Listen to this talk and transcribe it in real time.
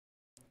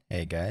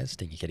Hey guys,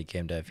 Stinky Kitty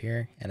Game Dev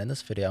here, and in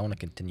this video I want to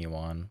continue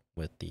on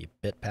with the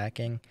bit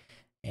packing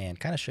and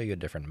kind of show you a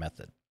different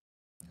method.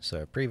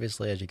 So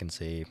previously, as you can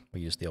see,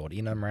 we used the old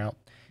enum route,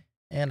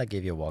 and I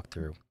gave you a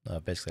walkthrough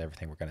of basically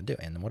everything we're going to do.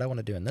 And what I want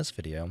to do in this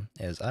video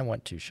is I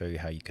want to show you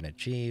how you can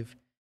achieve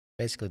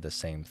basically the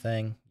same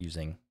thing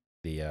using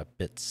the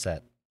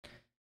BitSet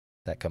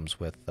that comes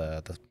with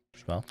the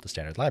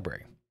standard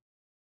library.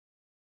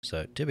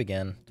 So to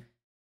begin,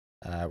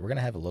 we're going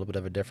to have a little bit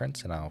of a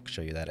difference, and I'll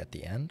show you that at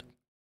the end.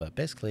 But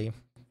basically,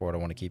 what I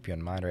want to keep you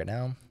in mind right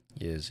now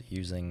is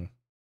using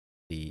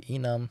the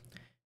enum.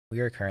 We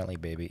are currently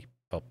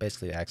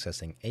basically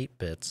accessing 8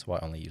 bits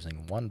while only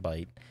using 1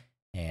 byte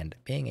and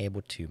being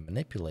able to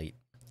manipulate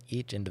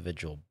each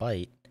individual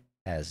byte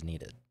as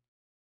needed.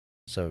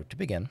 So to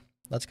begin,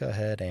 let's go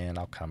ahead and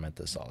I'll comment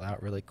this all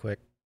out really quick.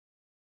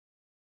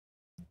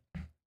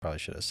 Probably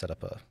should have set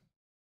up a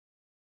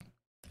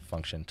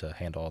function to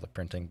handle all the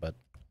printing, but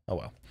oh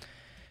well.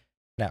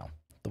 Now,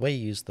 the way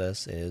you use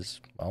this is,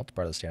 well, it's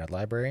part of the standard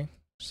library.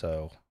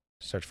 So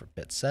search for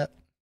BitSet,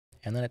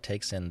 and then it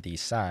takes in the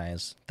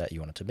size that you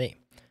want it to be.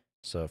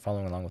 So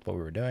following along with what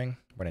we were doing,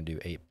 we're going to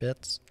do 8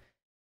 bits,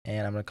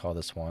 and I'm going to call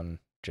this one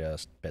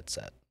just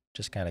BitSet.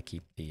 Just kind of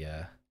keep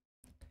the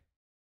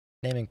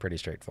naming pretty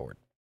straightforward.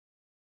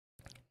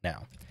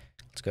 Now,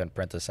 let's go ahead and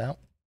print this out,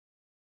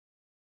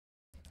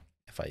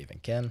 if I even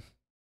can.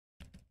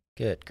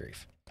 Good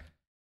grief. All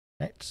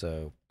right,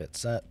 so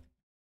BitSet.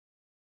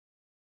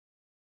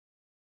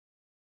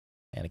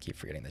 And I keep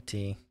forgetting the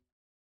T.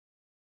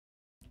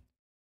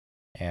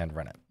 And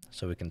run it.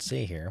 So we can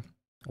see here,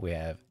 we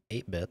have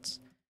 8 bits,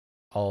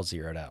 all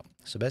zeroed out.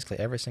 So basically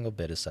every single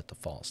bit is set to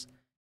false.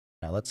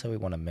 Now let's say we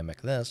want to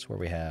mimic this, where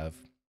we have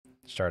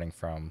starting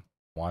from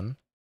 1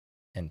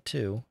 and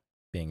 2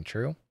 being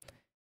true,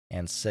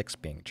 and 6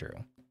 being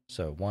true.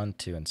 So 1,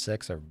 2, and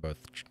 6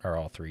 are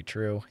all 3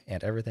 true,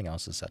 and everything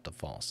else is set to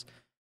false.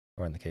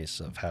 Or in the case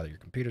of how your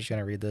computer's going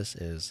to read this,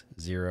 is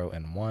 0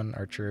 and 1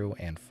 are true,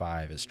 and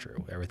 5 is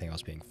true, everything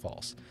else being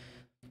false.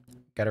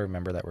 Got to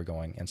remember that we're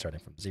going and starting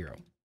from 0.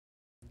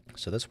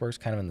 So this works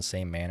kind of in the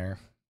same manner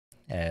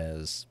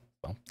as,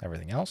 well,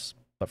 everything else.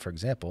 But for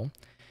example,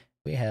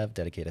 we have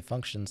dedicated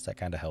functions that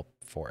kind of help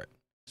for it.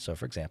 So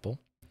for example,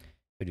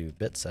 we do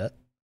bitset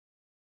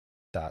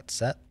dot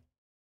set.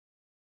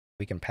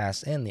 We can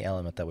pass in the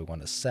element that we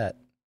want to set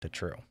to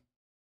true.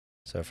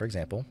 So for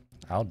example,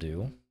 I'll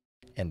do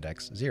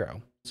index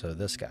 0, so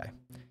this guy.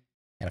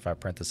 And if I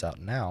print this out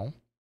now,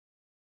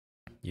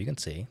 you can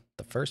see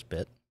the first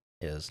bit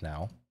is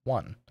now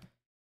 1.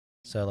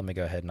 So let me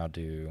go ahead and I'll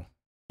do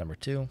number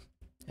 2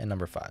 and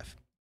number 5.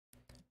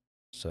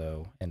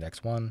 So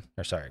index 1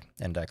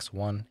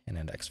 and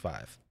index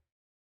 5.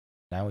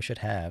 Now we should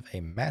have a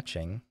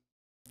matching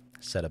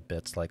set of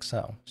bits like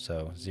so.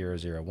 So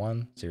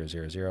 001, 000,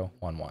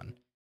 11,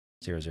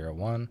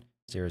 001,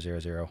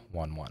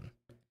 00011.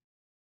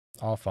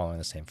 All following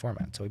the same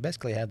format. So we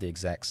basically have the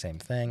exact same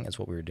thing as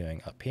what we were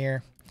doing up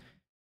here,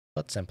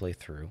 but simply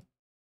through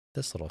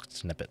this little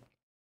snippet.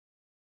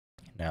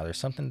 Now there's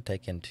something to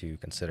take into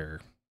consider.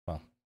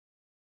 Well,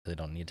 they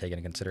don't need to take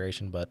into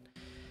consideration, but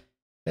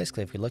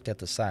basically if we looked at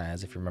the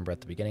size, if you remember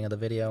at the beginning of the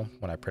video,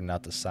 when I printed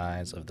out the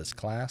size of this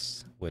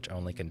class, which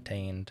only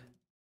contained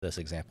this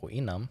example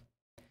enum,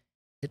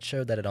 it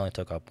showed that it only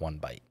took up 1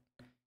 byte.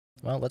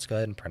 Well, let's go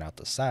ahead and print out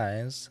the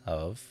size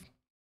of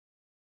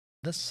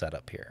this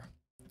setup here.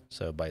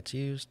 So bytes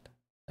used,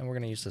 and we're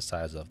going to use the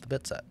size of the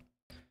bit set.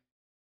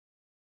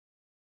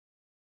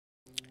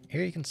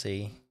 Here you can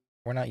see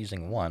we're not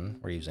using 1,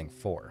 we're using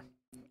 4.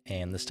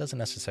 And this doesn't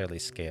necessarily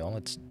scale,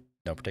 it's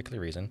no particular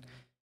reason.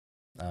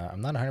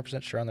 I'm not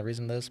 100% sure on the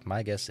reason of this.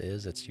 My guess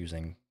is it's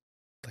using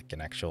like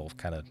an actual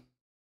kind of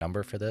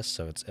number for this,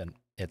 so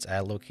it's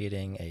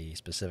allocating a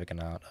specific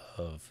amount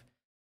of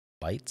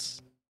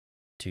bytes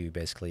to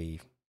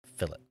basically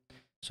fill it.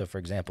 So for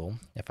example,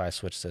 if I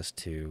switch this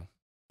to,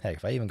 heck,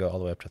 if I even go all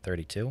the way up to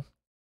 32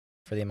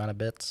 for the amount of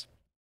bits,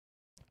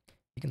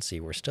 you can see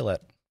we're still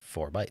at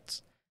 4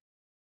 bytes.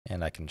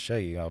 And I can show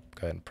you, I'll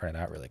go ahead and print it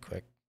out really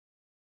quick.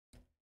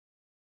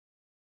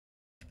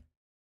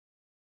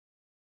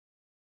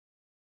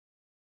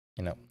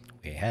 You know,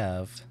 we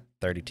have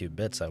 32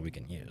 bits that we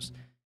can use.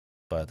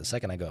 But the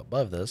second I go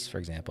above this, for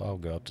example, I'll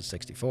go up to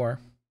 64,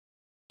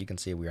 you can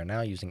see we are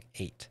now using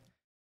 8.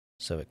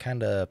 So it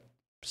kind of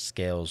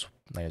scales,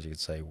 as you could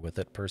say, with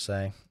it per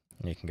se.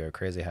 And you can go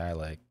crazy high,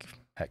 like,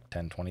 heck,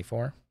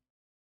 1024.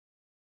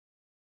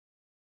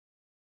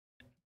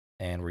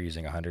 And we're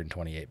using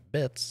 128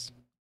 bits,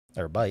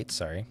 or bytes,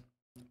 sorry.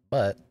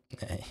 But,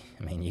 I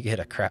mean, you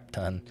get a crap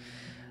ton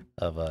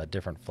of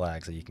different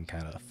flags that you can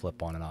kind of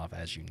flip on and off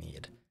as you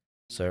need.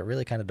 So it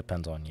really kind of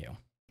depends on you.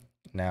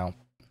 Now,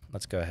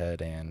 let's go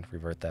ahead and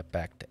revert that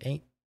back to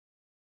 8.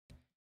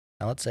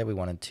 Now let's say we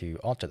wanted to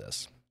alter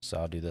this. So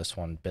I'll do this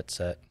one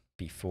bitset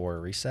before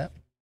reset.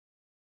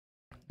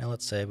 Now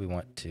let's say we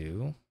want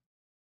to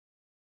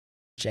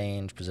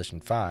change position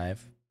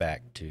 5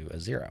 back to a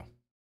 0.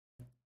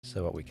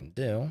 So what we can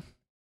do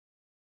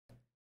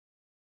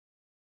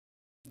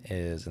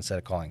is, instead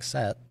of calling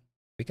set,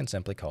 we can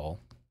simply call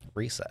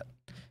reset.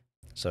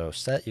 So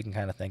set you can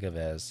kind of think of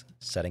as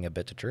setting a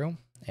bit to true,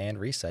 and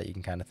reset you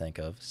can kind of think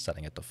of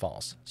setting it to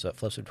false. So it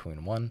flips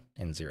between 1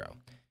 and 0.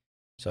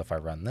 So if I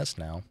run this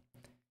now,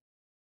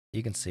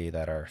 you can see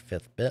that our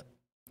 5th bit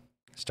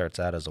starts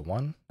out as a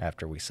 1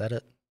 after we set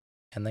it,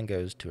 and then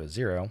goes to a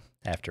 0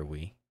 after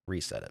we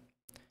reset it.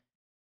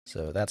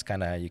 So that's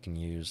kind of how you can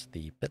use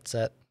the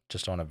BitSet,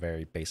 just on a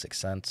very basic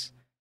sense.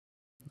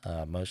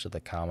 Most of the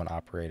common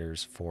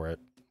operators for it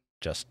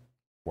just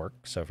work.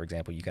 So for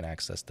example, you can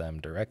access them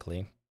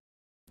directly.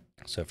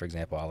 So for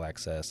example, I'll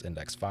access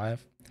index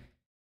 5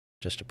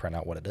 just to print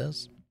out what it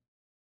is.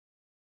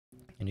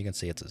 And you can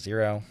see it's a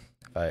 0.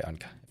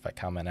 If I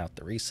comment out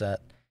the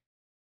reset,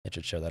 it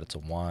should show that it's a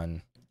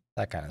 1,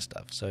 that kind of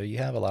stuff. So you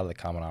have a lot of the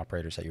common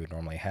operators that you would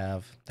normally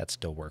have that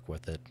still work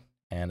with it.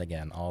 And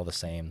again, all the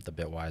same, the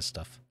bitwise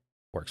stuff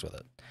works with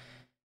it.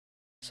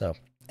 So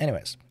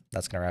anyways,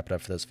 that's going to wrap it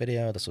up for this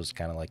video. This was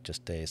kind of like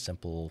just a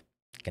simple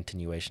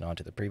continuation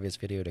onto the previous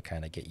video to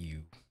kind of get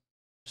you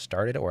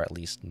started, or at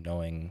least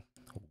knowing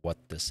what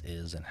this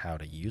is and how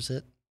to use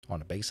it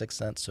on a basic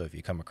sense. So if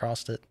you come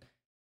across it,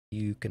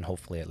 you can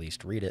hopefully at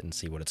least read it and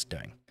see what it's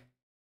doing.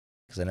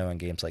 Because I know in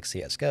games like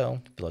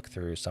CSGO, if you look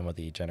through some of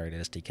the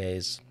generated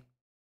SDKs,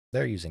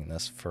 they're using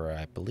this for,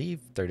 I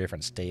believe, their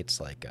different states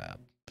like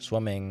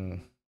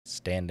swimming,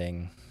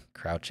 standing,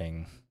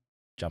 crouching,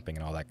 jumping,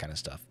 and all that kind of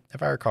stuff,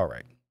 if I recall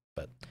right,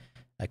 but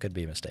I could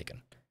be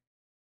mistaken.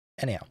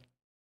 Anyhow,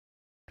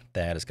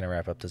 that is going to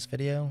wrap up this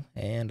video,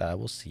 and I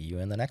will see you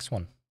in the next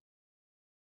one.